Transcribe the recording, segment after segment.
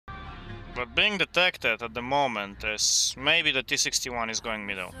but being detected at the moment is maybe the T-61 is going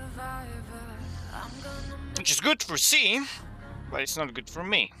middle. Which is good for C, but it's not good for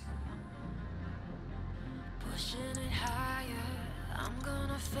me.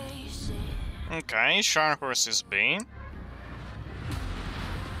 Okay, Shark Horse is B.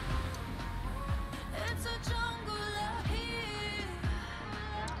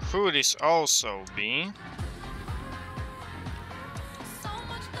 Food is also B.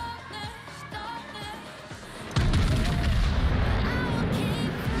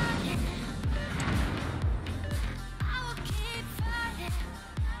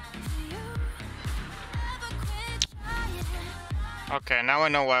 Okay, now I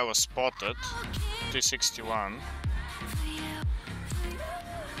know why I was spotted. T-61.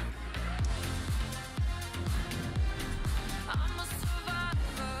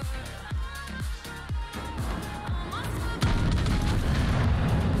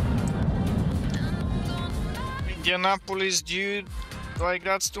 Indianapolis, dude. Like,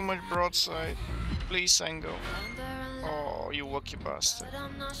 that's too much broadside. Please, Angle. Oh, you lucky bastard.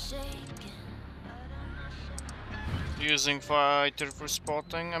 Using fighter for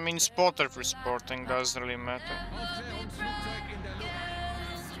spotting? I mean, spotter for spotting doesn't really matter.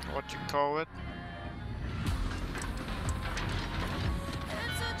 What you call it?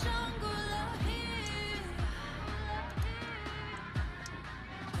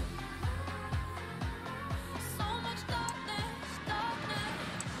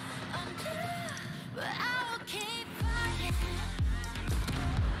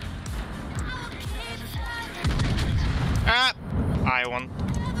 Ah! I won.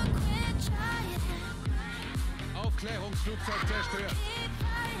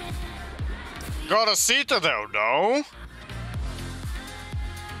 Got a Citadel though.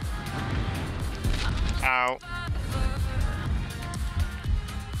 Ow.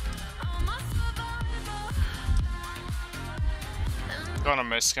 Gonna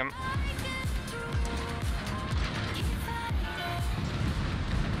miss him.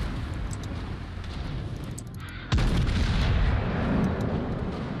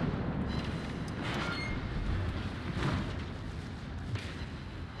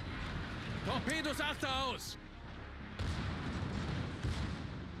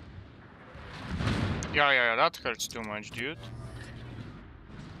 Yeah, that hurts too much, dude.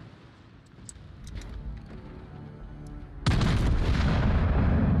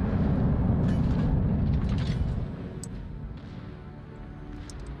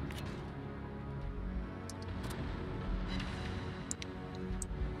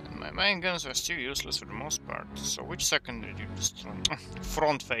 My main guns are still useless for the most part, so which second did you destroy?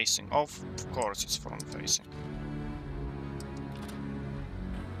 Front facing, of course it's front facing.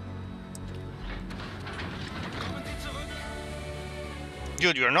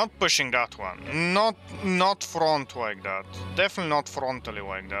 Dude, you're not pushing that one. Not front like that. Definitely not frontally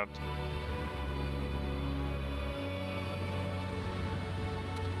like that.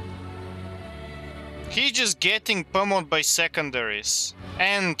 He's just getting pummeled by secondaries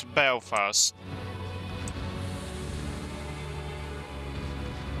and Belfast.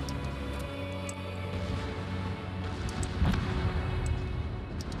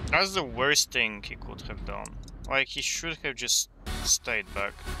 That's the worst thing he could have done. Like, he should have just stayed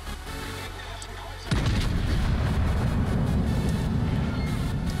back.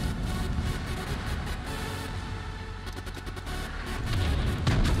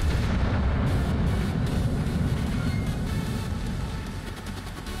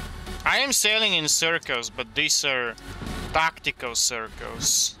 I am sailing in circles, but these are tactical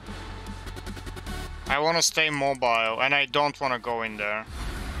circles. I want to stay mobile, and I don't want to go in there.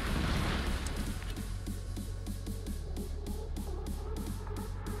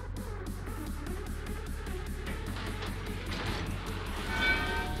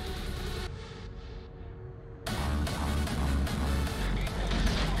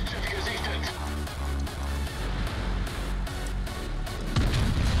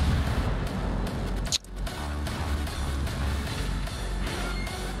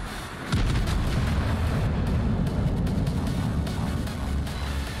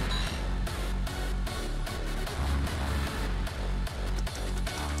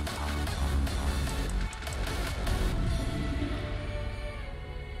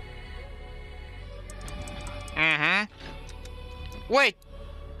 Wait.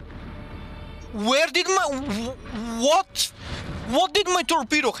 Where did my... What? What did my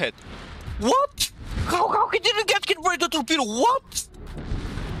torpedo hit? What? How he didn't get hit by the torpedo? What?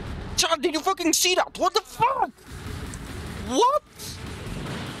 Chad, did you fucking see that? What the fuck? What?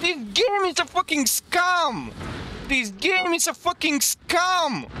 This game is a fucking scam. This game is a fucking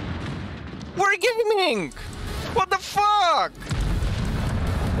scam. We're gaming! What the fuck?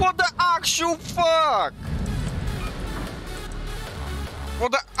 What the actual fuck?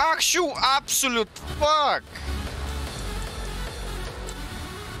 What the actual absolute fuck?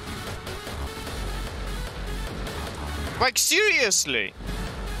 Like, seriously?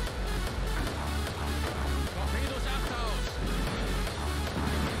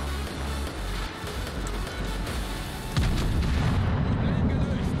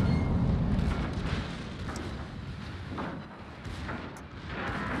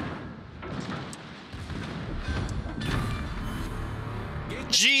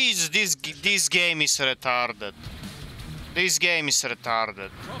 Jeez, this game is retarded. This game is retarded.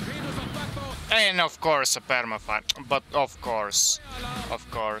 And of course a permafire. But of course. Of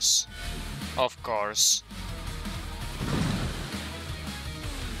course. Of course.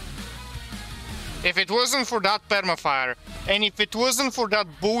 If it wasn't for that permafire, and if it wasn't for that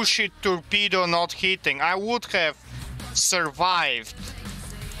bullshit torpedo not hitting, I would have survived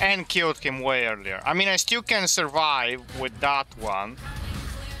and killed him way earlier. I mean, I still can survive with that one,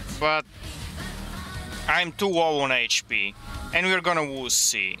 but I'm too low on HP, and we're gonna lose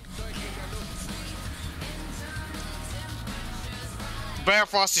C.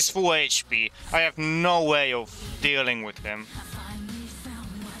 Belfast is full HP. I have no way of dealing with him.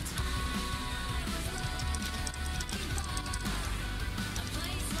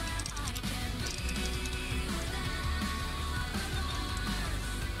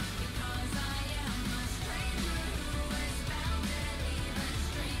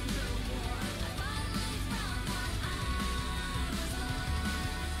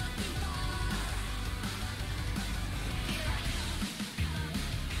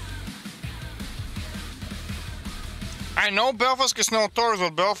 I know Belfast is no Taurus,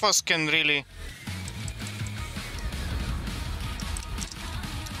 but Belfast can really...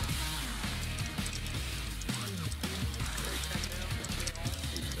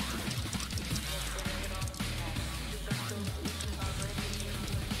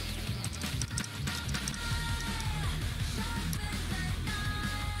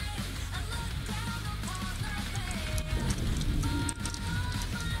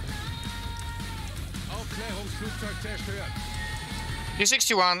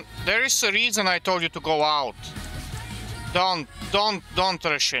 D61, there is a reason I told you to go out. Don't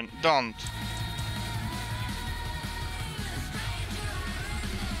rush in, don't.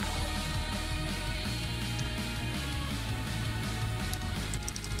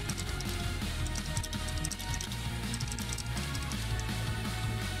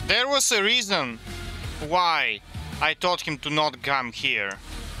 There was a reason why I told him to not come here.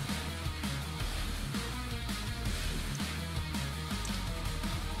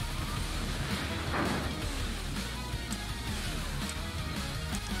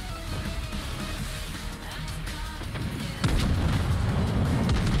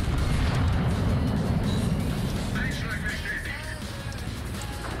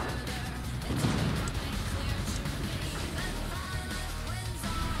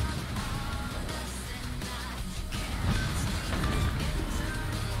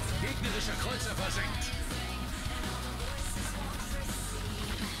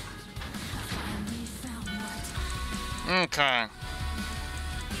 Okay.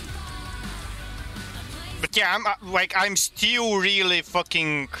 But yeah, I'm still really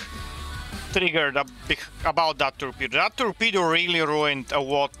fucking triggered about that torpedo. That torpedo really ruined a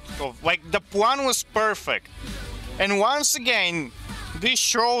lot of, like, the plan was perfect. And once again, this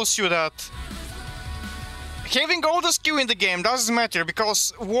shows you that having all the skill in the game doesn't matter,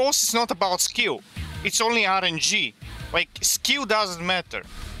 because WoS is not about skill. It's only RNG. Like, skill doesn't matter.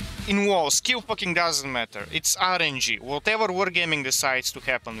 In WoS, skill fucking doesn't matter. It's RNG. Whatever Wargaming decides to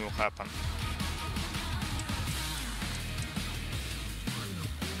happen will happen.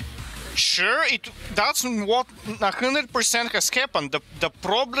 Sure, that's what 100% has happened. The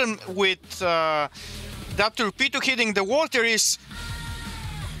problem with that torpedo hitting the water is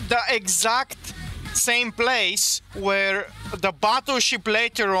the exact same place where the battleship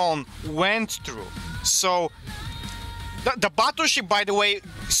later on went through. So the battleship, by the way,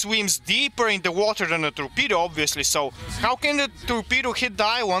 swims deeper in the water than the torpedo, obviously, so how can the torpedo hit the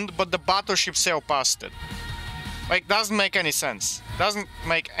island but the battleship sail past it? Like, doesn't make any sense. Doesn't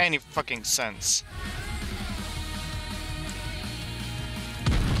make any fucking sense.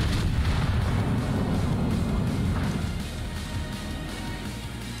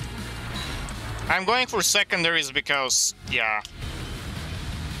 I'm going for secondaries because, yeah.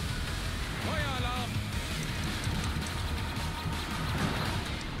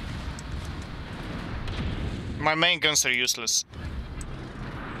 My main guns are useless.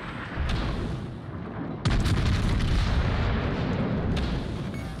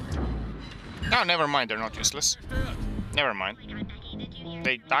 Oh, never mind, they're not useless. Never mind.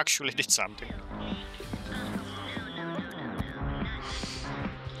 They actually did something.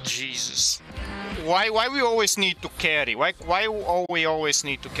 Jesus. Why we always need to carry? Why we always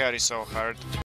need to carry so hard?